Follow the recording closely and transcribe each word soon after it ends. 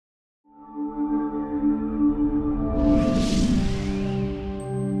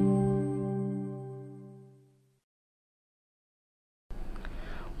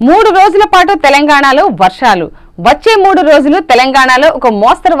3 రోజుల పాటు తెలంగాణలో వర్షాలు. వచ్చే 3 రోజులు తెలంగాణలో ఒక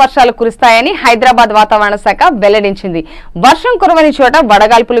మోస్తరు వర్షాలు కురుస్తాయని హైదరాబాద్ వాతావరణ శాఖ వెల్లడించింది. వర్షం కురవని చోట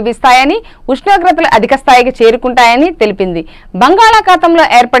వడగాల్పులు వీస్తాయని, ఉష్ణోగ్రతలు అధిక స్థాయికి చేరుకుంటాయని తెలిపింది. బంగాళాఖాతంలో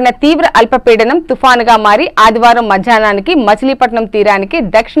ఏర్పడిన తీవ్ర అల్పపీడనం తుఫానుగా మారి ఆదివారం మధ్యాహ్నానికి మచిలీపట్నం తీరానికి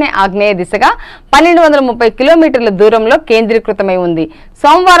దక్షిణ ఆగ్నేయ దిశగా 1230 కిలోమీటర్ల దూరంలో కేంద్రీకృతమై ఉంది.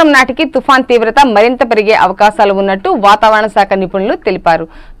 సోమవారం నాటికి తుఫాన్ తీవ్రత మరింత పెరిగే అవకాశాలు ఉన్నట్టు వాతావరణ శాఖ నిపుణులు తెలిపారు.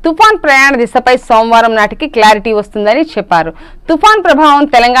 తుఫాన్ ప్రయాణ దిశపై సోమవారం నాటికి క్లారిటీ వస్తుందని చెప్పారు. తుఫాన్ ప్రభావం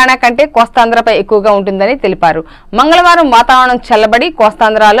తెలంగాణ కంటే కోస్తాంధ్రపై ఎక్కువగా ఉంటుందని తెలిపారు. మంగళవారం వాతావరణం చల్లబడి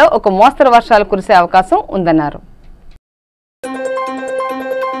కోస్తాంధ్రలో ఒక మోస్తరు వర్షాలు కురిసే అవకాశం ఉందన్నారు.